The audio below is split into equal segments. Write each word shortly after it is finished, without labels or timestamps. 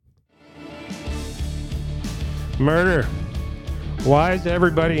Murder. Why is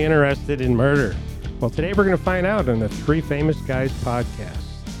everybody interested in murder? Well, today we're going to find out on the Three Famous Guys podcast.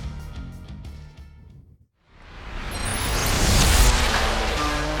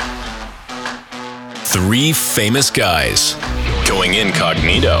 Three famous guys going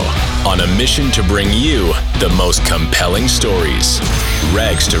incognito on a mission to bring you the most compelling stories.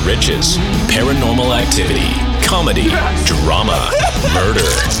 Rags to riches, paranormal activity, comedy, drama, murder,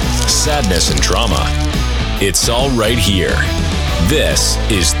 sadness, and trauma. It's all right here. This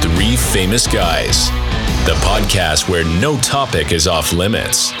is Three Famous Guys, the podcast where no topic is off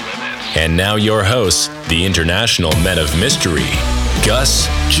limits. And now your hosts, the international men of mystery, Gus,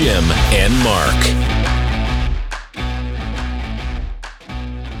 Jim, and Mark.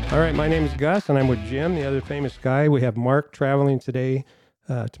 All right, my name is Gus, and I'm with Jim, the other famous guy. We have Mark traveling today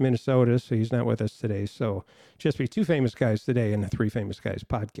to Minnesota, so he's not with us today. So just be two famous guys today in the Three Famous Guys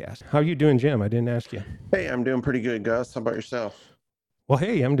podcast. How you doing, Jim? I didn't ask you. Hey, I'm doing pretty good, Gus. How about yourself? Well,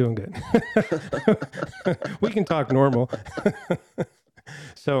 hey, I'm doing good. We can talk normal.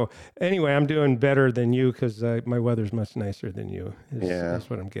 So anyway, I'm doing better than you because my weather's much nicer than you. That's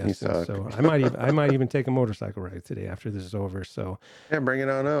what I'm guessing. So I might even take a motorcycle ride today after this is over. So yeah, bring it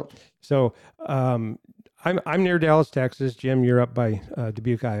on up. So I'm near Dallas, Texas. Jim, you're up by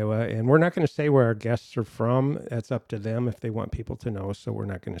Dubuque, Iowa, and we're not going to say where our guests are from. That's up to them if they want people to know. So we're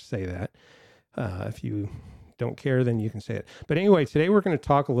not going to say that. If you don't care, then you can say it. But anyway, today we're going to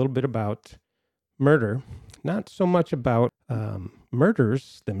talk a little bit about murder. Not so much about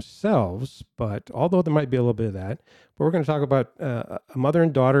murders themselves, but although there might be a little bit of that, but we're going to talk about a mother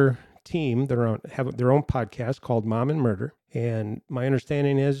and daughter team that have their own podcast called Mom and Murder. And my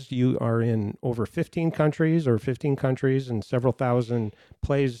understanding is you are in over 15 countries and several thousand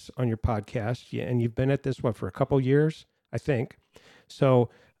plays on your podcast. And you've been at this, for a couple years, I think. So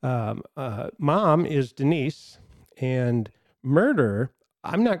Mom is Denise, and Murder,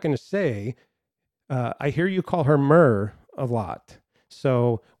 I'm not going to say, I hear you call her Mur a lot.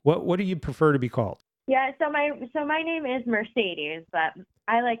 So what do you prefer to be called? Yeah, so my name is Mercedes, but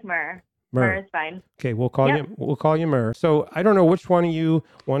I like Mur. Mur is fine. Okay, we'll call you Mur. So I don't know which one of you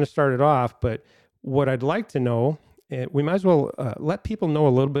want to start it off, but what I'd like to know, we might as well let people know a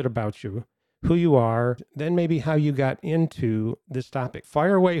little bit about you, who you are, then maybe how you got into this topic.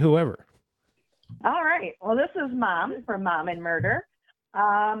 Fire away, whoever. All right. Well, this is Mom from Mom and Murder.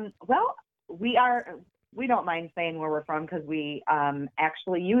 We don't mind saying where we're from because we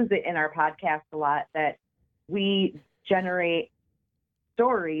actually use it in our podcast a lot, that we generate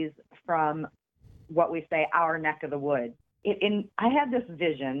stories from what we say our neck of the woods. I had this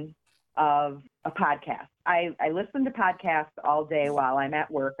vision of a podcast. I listen to podcasts all day while I'm at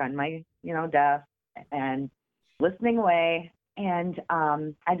work on my desk and listening away. And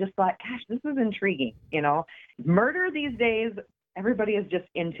I just thought, gosh, this is intriguing. Murder these days, everybody is just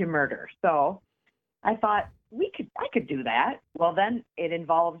into murder. So I thought I could do that. Well, then it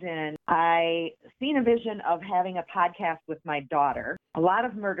involved I seen a vision of having a podcast with my daughter. A lot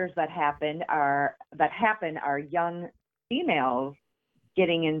of murders that happen are young females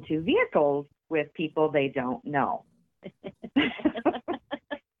getting into vehicles with people they don't know.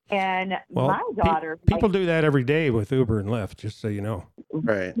 And my daughter, people do that every day with Uber and Lyft, just so you know.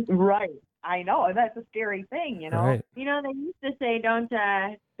 Right. I know, and that's a scary thing, Right. They used to say don't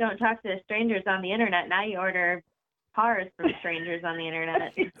talk to strangers on the internet. Now you order cars from strangers on the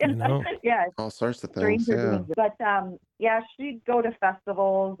internet. I know. Yeah, All sorts of things. Yeah. But she'd go to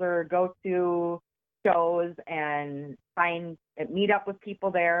festivals or go to shows and meet up with people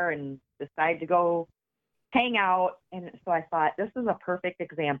there and decide to go hang out. And so I thought, this is a perfect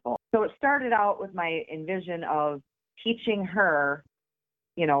example. So it started out with my envision of teaching her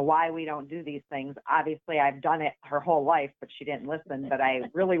why we don't do these things. Obviously, I've done it her whole life, but she didn't listen. But I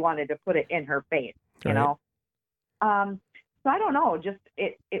really wanted to put it in her face, you know. So I don't know. Just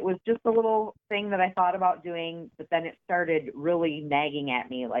it was just a little thing that I thought about doing, but then it started really nagging at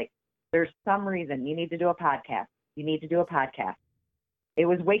me. Like, there's some reason you need to do a podcast. You need to do a podcast. It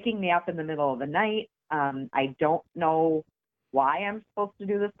was waking me up in the middle of the night. I don't know why I'm supposed to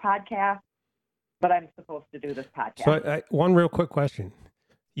do this podcast, but I'm supposed to do this podcast. So one real quick question.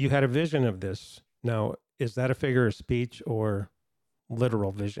 You had a vision of this. Now, is that a figure of speech or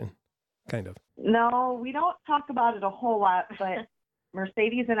literal vision? Kind of. No, we don't talk about it a whole lot, but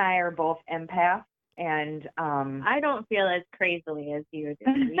Mercedes and I are both empaths, and I don't feel as crazily as you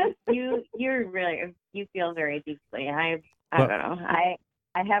do. You feel very deeply. I don't know. I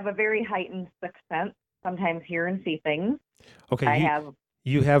have a very heightened sixth sense. Sometimes hear and see things. Okay.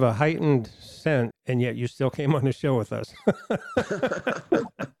 You have a heightened sense, and yet you still came on the show with us.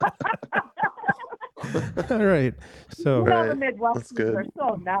 All right. So, You know, the Right. That's Midwesterners are good.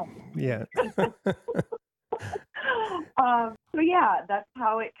 so nice. yeah. So yeah, that's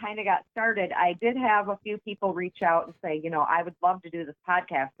how it kind of got started. I did have a few people reach out and say, I would love to do this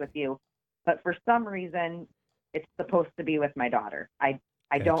podcast with you, but for some reason, it's supposed to be with my daughter. I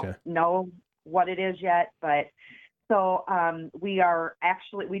don't Gotcha. know what it is yet, but so we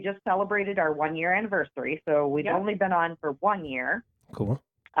just celebrated our 1 year anniversary. So we've only been on for 1 year. Cool.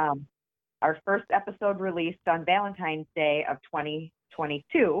 Our first episode released on Valentine's Day of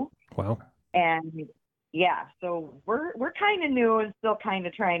 2022. Wow. And yeah, so we're kind of new and still kind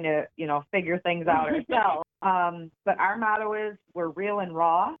of trying to, figure things out ourselves. But our motto is we're real and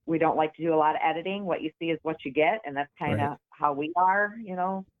raw. We don't like to do a lot of editing. What you see is what you get. And that's kind of Right. how we are,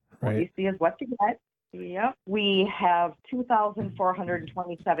 what you see is what you get. Yep. We have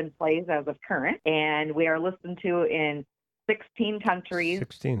 2,427 plays as of current, and we are listened to in 16 countries.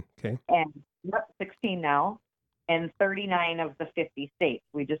 16. Okay. And 16 now, and 39 of the 50 states.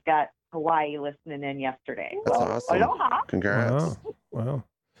 We just got Hawaii listening in yesterday. That's So, awesome. aloha. Congrats. Wow.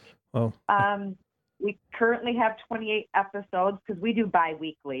 Well, We currently have 28 episodes because we do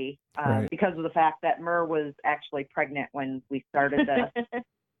bi-weekly Right. because of the fact that Mer was actually pregnant when we started this.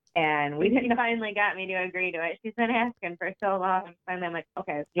 And She finally got me to agree to it. She's been asking for so long. Finally, I'm like,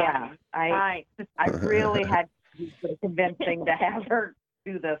 okay, yeah, I really had to do some convincing to have her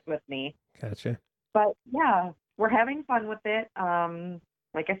do this with me. gotcha. But yeah, we're having fun with it.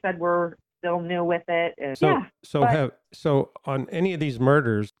 Like I said, we're still new with it. So on any of these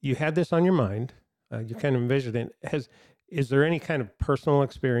murders, you had this on your mind. You kind of envisioned it. Is there any kind of personal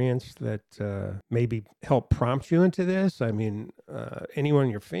experience that maybe helped prompt you into this? I mean, anyone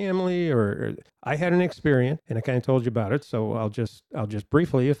in your family, or I had an experience, and I kind of told you about it. So I'll just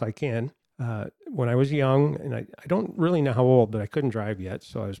briefly, if I can. When I was young, and I don't really know how old, but I couldn't drive yet.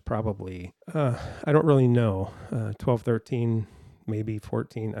 So I was probably, I don't really know, 12, 13, maybe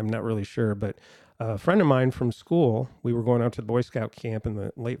 14. I'm not really sure. But a friend of mine from school, we were going out to the Boy Scout camp in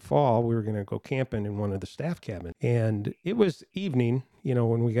the late fall. We were going to go camping in one of the staff cabins. And it was evening,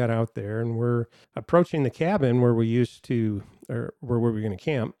 when we got out there, and we're approaching the cabin where we used to, or where we were going to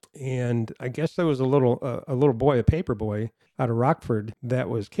camp. And I guess there was a little boy, a paper boy out of Rockford, that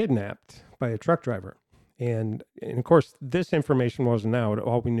was kidnapped by a truck driver. And of course, this information wasn't out.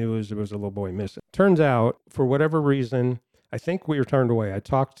 All we knew is there was a little boy missing. Turns out, for whatever reason, I think we were turned away. I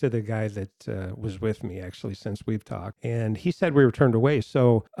talked to the guy that was with me, actually, since we've talked, and he said we were turned away.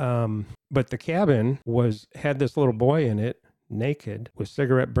 So, but the cabin had this little boy in it, naked, with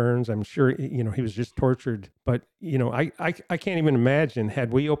cigarette burns. I'm sure, he was just tortured. But, I can't even imagine,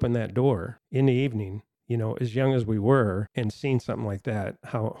 had we opened that door in the evening, as young as we were, and seen something like that,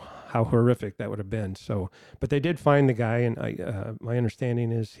 how horrific that would have been. So, but they did find the guy, and my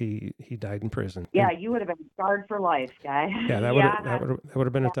understanding is he died in prison. Yeah, you would have been scarred for life, guy. Yeah, that would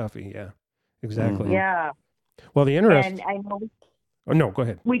have been a toughie. Yeah, exactly. Mhm. Yeah. Well, the interest. And I know Oh no, go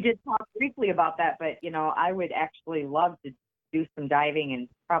ahead. we did talk briefly about that, but I would actually love to do some diving and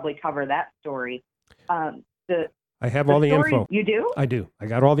probably cover that story. I have all the story, info. You do? I do. I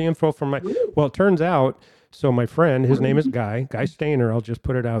got all the info from my. Well, it turns out. So my friend, his name is Guy Stainer. I'll just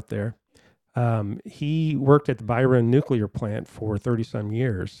put it out there. He worked at the Byron nuclear plant for 30-some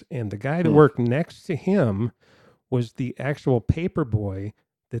years. And the guy that worked next to him was the actual paper boy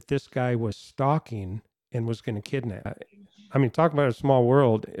that this guy was stalking and was going to kidnap. I mean, talk about a small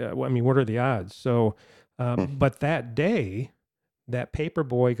world. I mean, what are the odds? So, but that day, that paper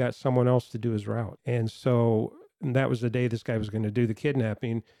boy got someone else to do his route. And so that was the day this guy was going to do the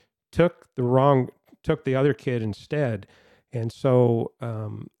kidnapping, took the other kid instead. And so,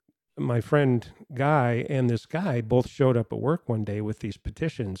 my friend Guy and this guy both showed up at work one day with these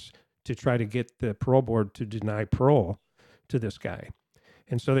petitions to try to get the parole board to deny parole to this guy.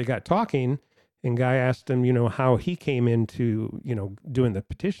 And so they got talking, and Guy asked him, how he came into, doing the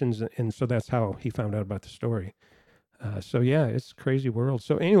petitions. And so that's how he found out about the story. So yeah, it's a crazy world.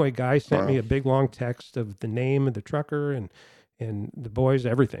 So anyway, Guy sent me a big long text of the name of the trucker and the boys,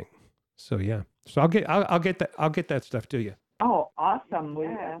 everything. So yeah, so I'll get that stuff to you. Oh, awesome.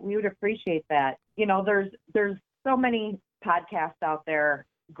 We would appreciate that. There's so many podcasts out there,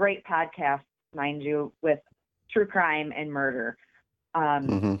 great podcasts, mind you, with true crime and murder.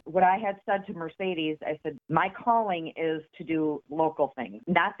 What I had said to Mercedes, I said, my calling is to do local things.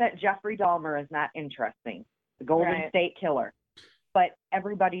 Not that Jeffrey Dahmer is not interesting, the Golden State Killer, but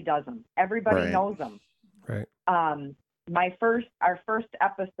everybody does them. Everybody knows them. Right. Our first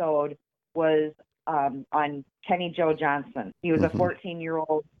episode was on Kenny Joe Johnson. He was a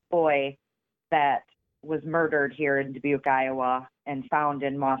 14-year-old boy that was murdered here in Dubuque, Iowa, and found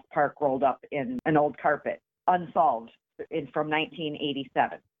in Moss Park, rolled up in an old carpet, unsolved, from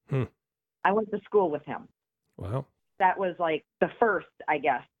 1987. I went to school with him. Wow. That was like the first, I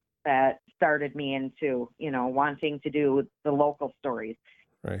guess, that started me into, wanting to do the local stories.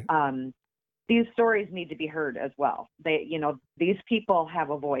 Right. These stories need to be heard as well. These people have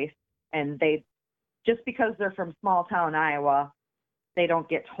a voice, and just because they're from small town Iowa, they don't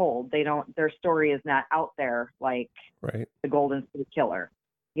get told. Their story is not out there like right. the Golden State Killer,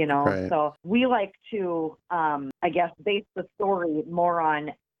 Right. So we like to, I guess, base the story more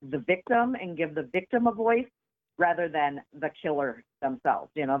on the victim and give the victim a voice rather than the killer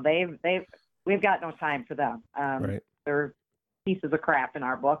themselves. We've got no time for them. Right. They're pieces of crap in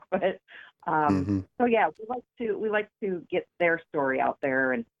our book, but so yeah, we like to get their story out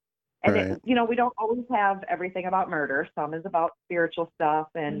there, and Right. we don't always have everything about murder. Some is about spiritual stuff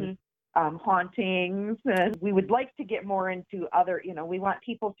and hauntings, and we would like to get more into other. We want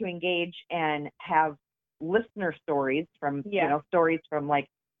people to engage and have listener stories from stories from like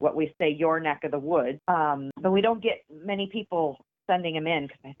what we say your neck of the woods. But we don't get many people sending them in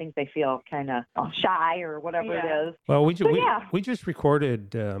because I think they feel kind of shy or whatever it is. Well, we just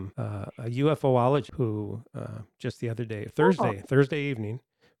recorded a UFOologist who just the other day, Thursday evening.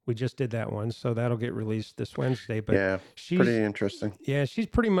 We just did that one, so that'll get released this Wednesday. But Yeah, she's pretty interesting. Yeah, she's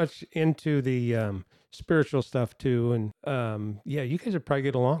pretty much into the spiritual stuff too, and you guys would probably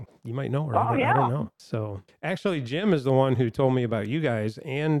get along. You might know her. I don't know. So actually, Jim is the one who told me about you guys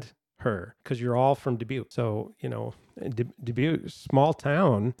and her because you're all from Dubuque. So Dubuque, small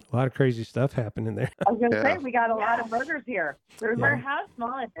town, a lot of crazy stuff happening there. I was going to say we got a lot of murders here. For how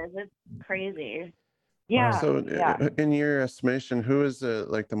small it is, it's crazy. Yeah. So, in your estimation, who is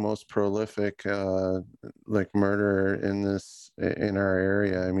the most prolific murderer in our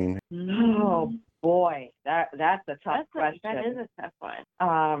area? I mean, oh boy, that's a tough question. That is a tough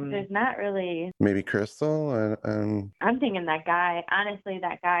one. There's not really. Maybe Crystal. I'm thinking that guy. Honestly,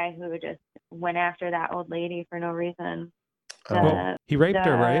 that guy who just went after that old lady for no reason. He raped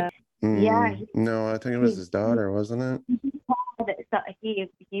her, right? Yeah. No, I think it was his daughter, wasn't it? So he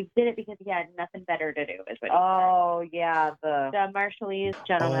did it because he had nothing better to do. Is what the Marshallese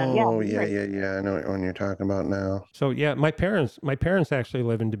gentleman. Oh yeah. I know what one you're talking about now. So my parents actually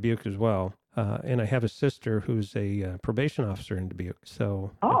live in Dubuque as well, and I have a sister who's a probation officer in Dubuque.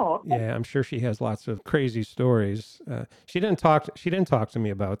 So okay. I'm sure she has lots of crazy stories. She didn't talk to me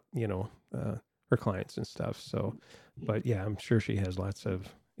about her clients and stuff. So, but yeah, I'm sure she has lots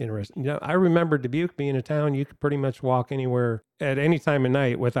of interesting. I remember Dubuque being a town you could pretty much walk anywhere at any time of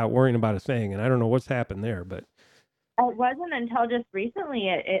night without worrying about a thing. And I don't know what's happened there, but it wasn't until just recently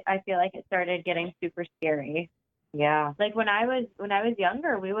I feel like it started getting super scary. Yeah. Like when I was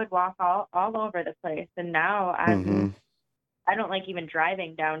younger, we would walk all over the place, and now I don't like even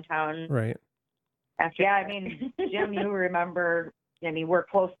driving downtown. Right. I mean, Jim, you remember? I mean, we're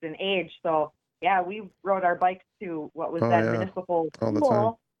close in age, so yeah, we rode our bikes to what was municipal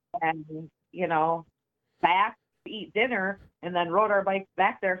school, and back to eat dinner, and then rode our bikes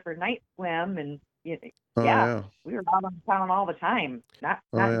back there for night swim, and we were out on town all the time. Not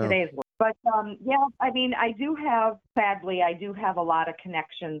in today's world, but I mean, I do have a lot of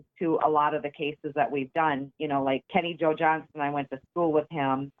connections to a lot of the cases that we've done. Like Kenny Joe Johnson, I went to school with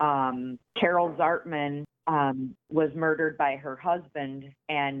him. Carol Zartman was murdered by her husband,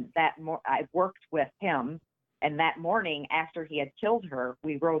 and I worked with him. And that morning, after he had killed her,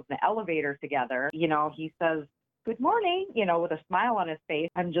 we rode in the elevator together. He says, "Good morning," with a smile on his face.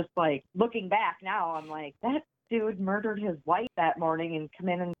 I'm just like, looking back now, I'm like, that dude murdered his wife that morning and come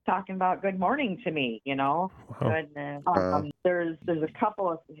in and talking about good morning to me, Wow. Goodness. There's a couple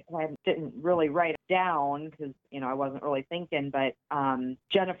of, I didn't really write it down because, I wasn't really thinking, but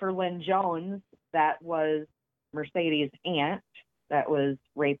Jennifer Lynn Jones, that was Mercedes' aunt, that was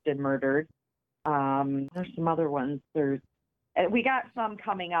raped and murdered. There's some other ones. We got some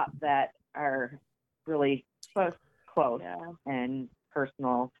coming up that are really close and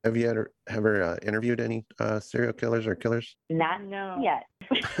personal. Have you ever interviewed any serial killers or killers? Not yet.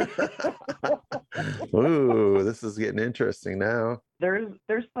 Ooh, this is getting interesting now. There's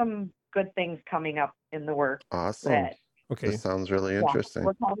some good things coming up in the works. Awesome. Okay. This sounds really interesting.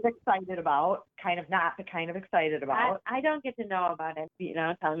 We're kind of excited about, kind of not, but kind of excited about. I don't get to know about it,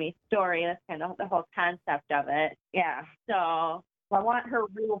 telling me story. That's kind of the whole concept of it. Yeah. So I want her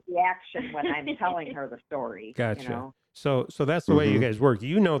real reaction when I'm telling her the story. Gotcha. So that's the way you guys work.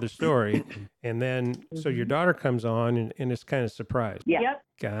 You know the story, and then so your daughter comes on, and it's kind of surprise. Yeah. Yep.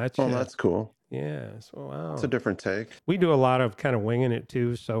 Gotcha. Oh, that's cool. Yeah. So, wow. It's a different take. We do a lot of kind of winging it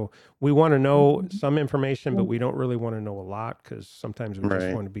too. So we want to know some information, but we don't really want to know a lot because sometimes we just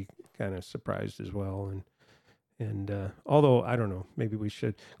Right. want to be kind of surprised as well. And although I don't know, maybe we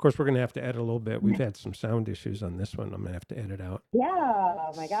should. Of course, we're going to have to edit a little bit. We've had some sound issues on this one. I'm going to have to edit out. Yeah.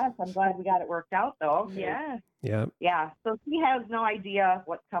 Oh my gosh. I'm glad we got it worked out though. Yeah. Yeah. Yeah. So she has no idea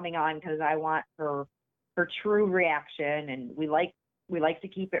what's coming on because I want her true reaction, and we like to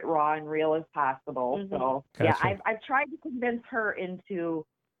keep it raw and real as possible. Mhm. So Gotcha. yeah, I've tried to convince her into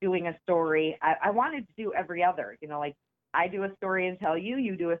doing a story. I wanted to do every other, like I do a story and tell you,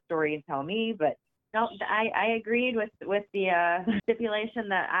 you do a story and tell me, but No, I agreed with the stipulation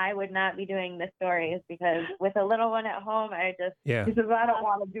that I would not be doing the stories because with a little one at home, I just Yeah. she says I don't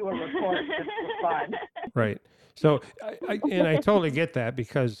want to do a report just for fun. Right. So I totally get that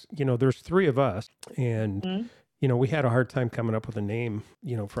because, there's three of us and, Mhm. we had a hard time coming up with a name,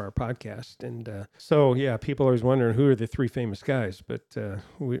 for our podcast. And so, yeah, people are always wondering who are the three famous guys, but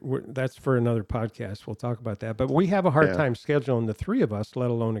that's for another podcast. We'll talk about that. But we have a hard Yeah. time scheduling the three of us, let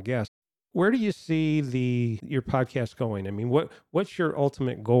alone a guest. Where do you see your podcast going? I mean, what's your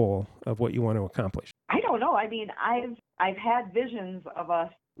ultimate goal of what you want to accomplish? I don't know. I mean, I've had visions of us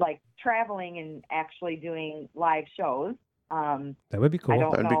like traveling and actually doing live shows. That would be cool. I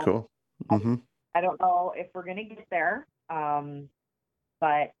don't That'd know. be cool. Mm-hmm. I don't know if we're gonna get there.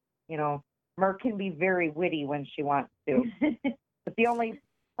 But Mer can be very witty when she wants to. But the only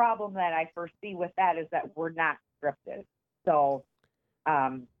problem that I foresee with that is that we're not scripted. So,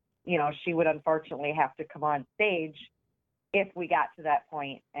 she would unfortunately have to come on stage if we got to that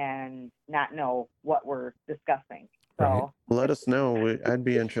point and not know what we're discussing. So Right. Let us know. I'd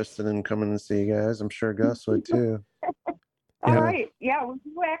be interested in coming to see you guys. I'm sure Gus would too. All Yeah. right. Yeah, we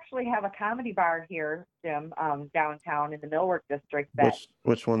do actually have a comedy bar here, Jim, downtown in the Millwork District. That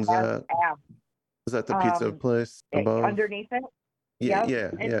Which one's has that? apps Is that the pizza place above? underneath it. Yeah,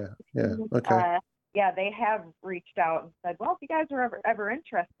 Yep. yeah. Okay. Yeah, they have reached out and said, well, if you guys are ever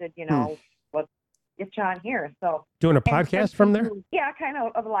interested, let's get you on here. So Doing a and podcast from there? Yeah, kind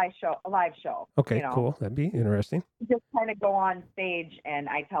of a live show. Okay, cool. That'd be interesting. Just kind of go on stage and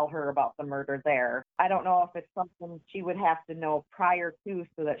I tell her about the murder there. I don't know if it's something she would have to know prior to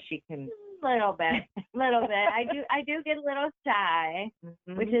so that she can. little bit. I do get a little shy,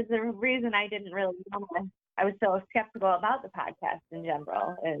 which is the reason I didn't really know. I was so skeptical about the podcast in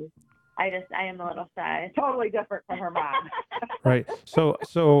general. Is I am a little shy. Totally different from her mom. Right. So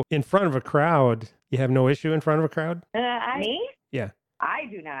in front of a crowd, you have no issue in front of a crowd? Me? Yeah. I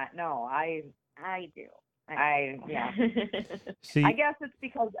do not. No, I do. Yeah. See, I guess it's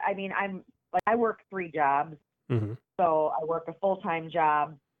because I work 3 jobs. Mhm. So I work a full-time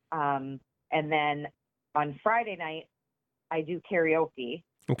job, and then on Friday night I do karaoke,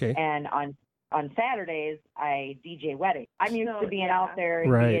 okay. and on Saturdays I DJ weddings. I'm used to being out there,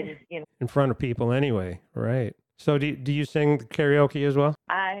 Right. being, In front of people anyway. Right. So do you sing karaoke as well?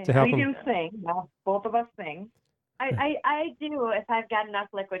 To help we 'em? do sing. Now, both of us sing. I do if I've got enough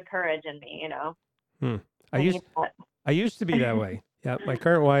liquid courage in me, I used to be that way. Yeah. My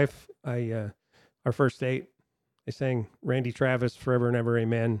current wife, our first date, I sang Randy Travis, Forever and Ever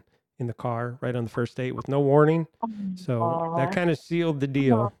Amen in the car right on the first date with no warning. So that kind of sealed the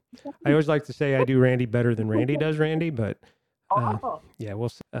deal. I always like to say I do Randy better than Randy does Randy, but yeah, we'll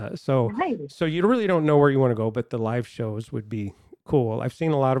see. So you really don't know where you want to go, but the live shows would be cool. I've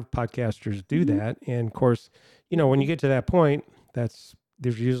seen a lot of podcasters do that. And of course, when you get to that point, there's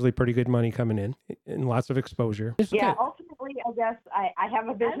usually pretty good money coming in and lots of exposure. Yeah, ultimately, I guess I have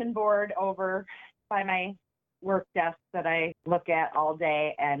a vision board over by my work desk that I look at all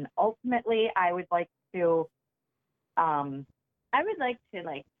day, and ultimately, I would like to,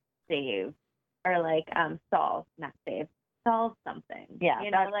 save or solve something. Yeah,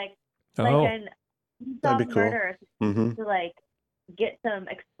 like Oh. an That'd be unsolved cool. murder Mm-hmm. to get some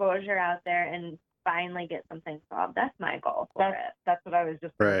exposure out there and finally get something solved. That's my goal for it. That's what I was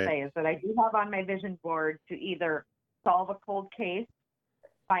just going Right. to say, is that I do have on my vision board to either solve a cold case,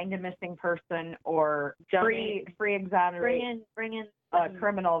 find a missing person, or free exonerate Bring in a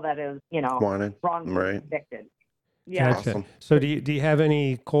criminal that is, Wanted. wrongfully Right. convicted. Yeah. Gotcha. Awesome. So do you have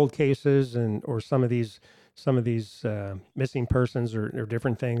any cold cases or some of these missing persons or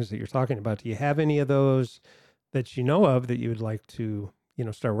different things that you're talking about? Do you have any of those that you know of that you would like to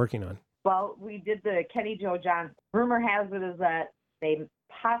start working on? Well, we did the Kenny Joe Johnson. Rumor has it is that they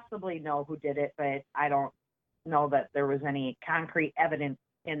possibly know who did it, but I don't know that there was any concrete evidence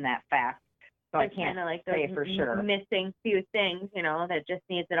in that fact. So I It's can't kinda like say those for sure. missing few things, that just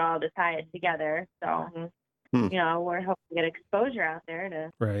needs it all to tie it together. So Mhm. You know, we're hoping to get exposure out there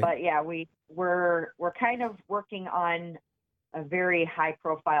to. Right. But yeah, we're kind of working on a very high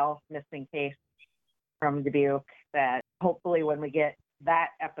profile missing case from Dubuque that hopefully when we get that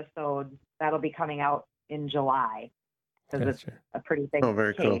episode, that'll be coming out in July, because it's a pretty big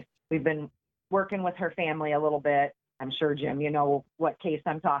very case. cool. We've been working with her family a little bit. I'm sure, Jim, you know what case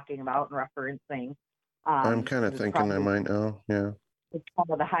I'm talking about and referencing. I'm kind of thinking I might know. Yeah. It's one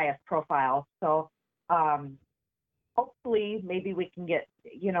of the highest profiles. So hopefully maybe we can get,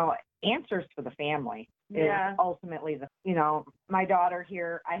 you know, answers for the family. Yeah. Is ultimately my daughter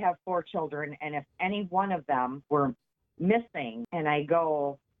here, I have 4 children, and if any one of them were missing and I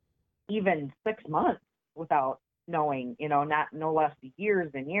go even 6 months without knowing, you know, no less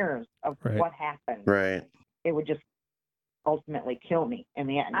years and years of what happened. Right. It would just ultimately kill me in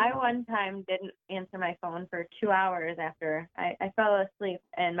the end. I one time didn't answer my phone for 2 hours after I fell asleep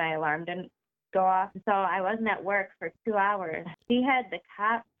and my alarm didn't go off. So I wasn't at work for 2 hours. He had the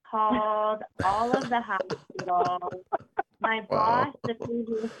cops called, all of the hospitals. My boss the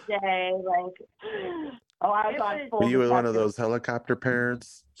previous day, like, I was on full. Were you one of those helicopter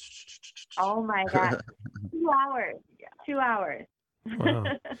parents? Oh my God. 2 hours. 2 hours. Wow.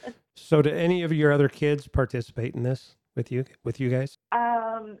 So do any of your other kids participate in this with you guys?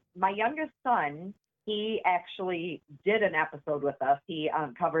 My youngest son, he actually did an episode with us. He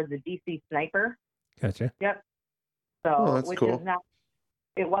covered the DC sniper. Gotcha. Yep. So, that's which cool. is not,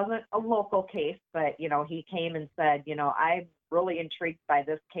 it wasn't a local case, but, you know, he came and said, you know, I'm really intrigued by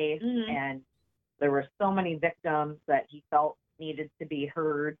this case. And there were so many victims that he felt needed to be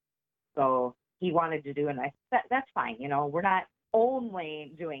heard. So he wanted to do, and I said, that's fine. You know, we're not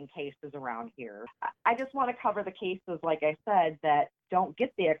only doing cases around here. I just want to cover the cases, like I said, that don't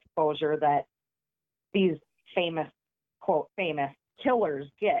get the exposure that these famous, quote, famous killers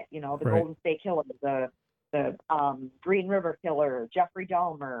get. You know, the Golden State Killer, the Green River Killer, Jeffrey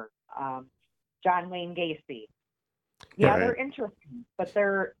Dahmer, John Wayne Gacy. Yeah, they're interesting, but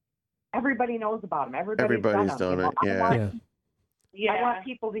everybody knows about them. Everybody's done them. Yeah. I want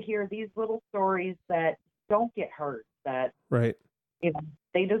people to hear these little stories that don't get heard, that you know,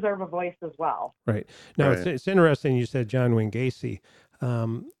 they deserve a voice as well. Right. Now, it's interesting you said John Wayne Gacy.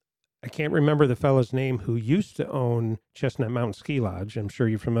 I can't remember the fellow's name who used to own Chestnut Mountain Ski Lodge, I'm sure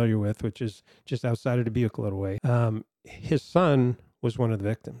you're familiar with, which is just outside of Dubuque a little way. His son was one of the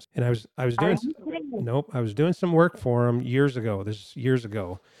victims. And I was doing some work for him years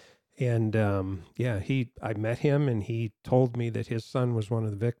ago. And I met him and he told me that his son was one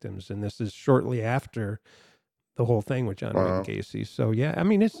of the victims. And this is shortly after the whole thing with John Wayne Gacy. So yeah, I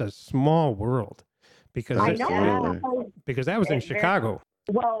mean, it's a small world because that was in Chicago.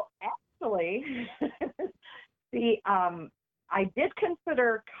 Well, actually, see, I did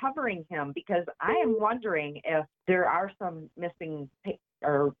consider covering him because I am wondering if there are some missing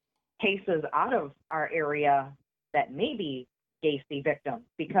cases out of our area that may be Gacy victims,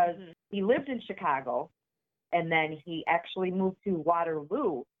 because he lived in Chicago and then he actually moved to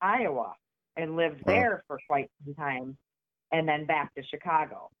Waterloo, Iowa, and lived there for quite some time, and then back to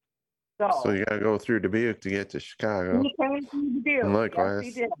Chicago. So you got to go through Dubuque to get to Chicago. He came through Dubuque. And likewise.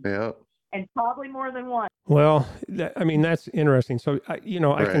 Yes, he did. Yeah. And probably more than one. Well, I mean, that's interesting. So, I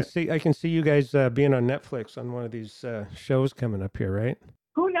can see you guys being on Netflix on one of these shows coming up here, right?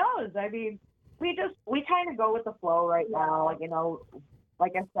 Who knows? I mean, we kind of go with the flow right now. You know,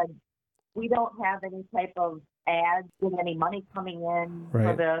 like I said, we don't have any type of ads with any money coming in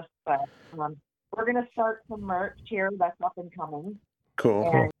for this, but we're going to start some merch here that's up and coming.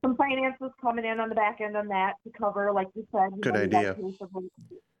 Cool. And some finances coming in on the back end on that to cover, like you said. Good idea. You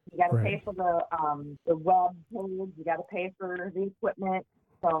got to pay for the web page. You got to pay for the equipment.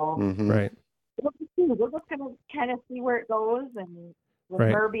 So we're just going to kind of see where it goes. And with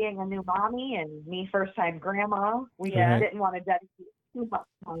her being a new mommy and me first-time grandma, we didn't want to dedicate too much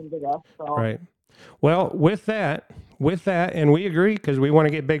time to this. So. Right. Well, with that, and we agree because we want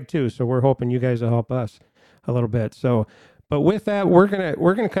to get big too. So we're hoping you guys will help us a little bit. So, but with that, we're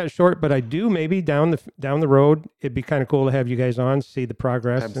gonna cut it short. But I do maybe down the road, it'd be kind of cool to have you guys on, see the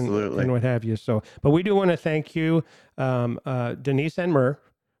progress and what have you. So, but we do want to thank you, Denise and Mur,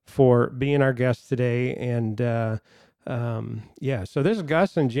 for being our guests today. And so this is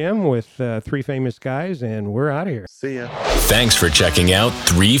Gus and Jim with Three Famous Guys, and we're out of here. See ya. Thanks for checking out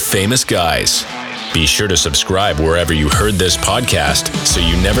Three Famous Guys. Be sure to subscribe wherever you heard this podcast so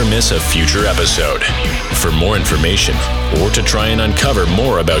you never miss a future episode. For more information or to try and uncover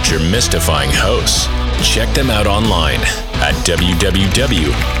more about your mystifying hosts, check them out online at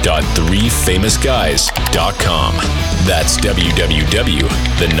www.3famousguys.com. That's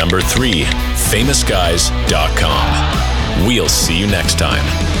www.3famousguys.com. We'll see you next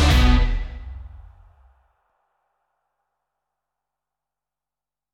time.